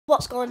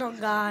What's going on,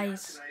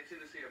 guys?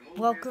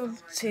 Welcome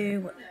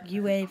to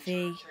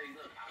UAV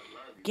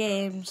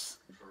Games.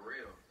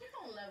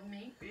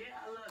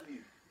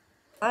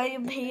 I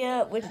am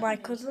here with my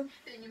cousin.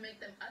 Then you make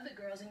them other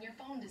girls in your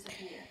phone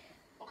disappear.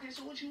 Okay,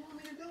 so what you want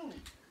me to do?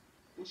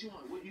 What you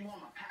want? What you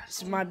want? My passport?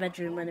 This is my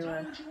bedroom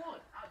anyway. What you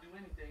want? I'll do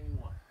anything you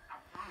want. I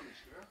promise,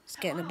 girl. It's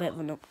getting a bit of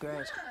an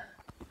upgrade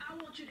I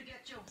want you to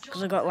get your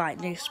because I got like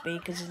new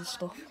speakers and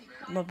stuff.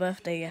 My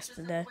birthday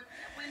yesterday.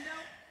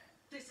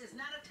 This is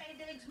not a Tay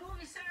Diggs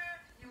movie, sir.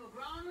 You a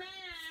grown man.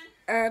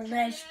 And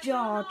there's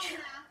George.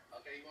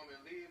 Okay, you want me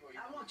to leave?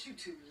 I want you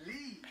to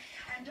leave.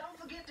 And don't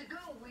forget to go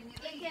when you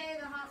leave.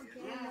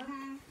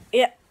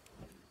 Yeah.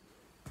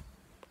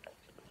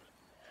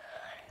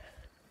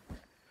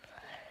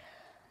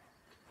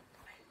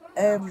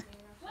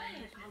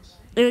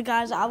 Anyway,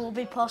 guys, I will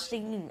be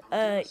posting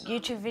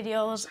YouTube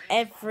videos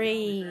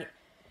every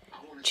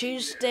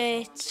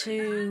Tuesday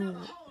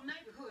to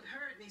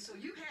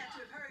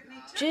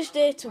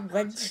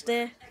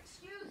Wednesday.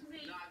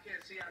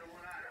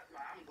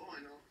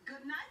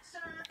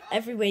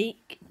 Every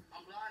week.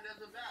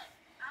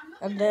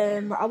 And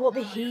I will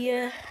be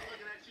here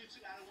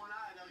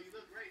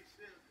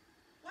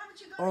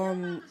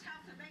on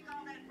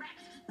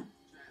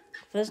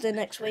Thursday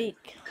next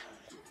week,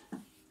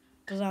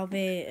 because I'll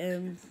be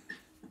I'm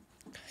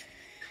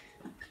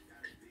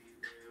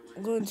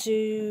going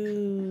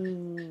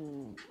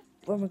to,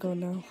 where am I going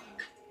now?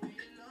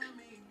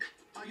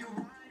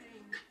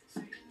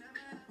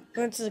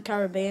 Going to the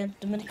Caribbean,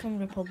 Dominican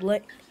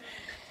Republic.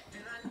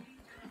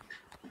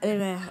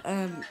 Anyway,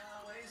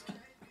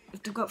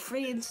 if they've got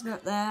free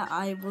internet there,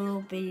 I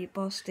will be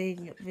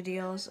posting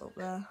videos up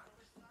there.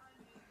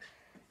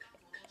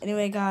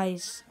 Anyway,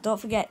 guys, don't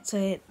forget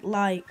to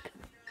like,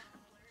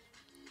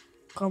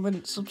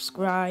 comment,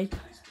 subscribe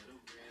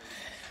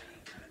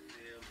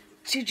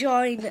to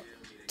join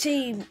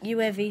Team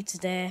UAV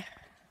today,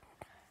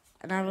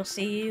 and I will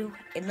see you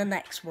in the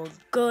next one.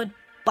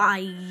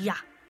 Goodbye.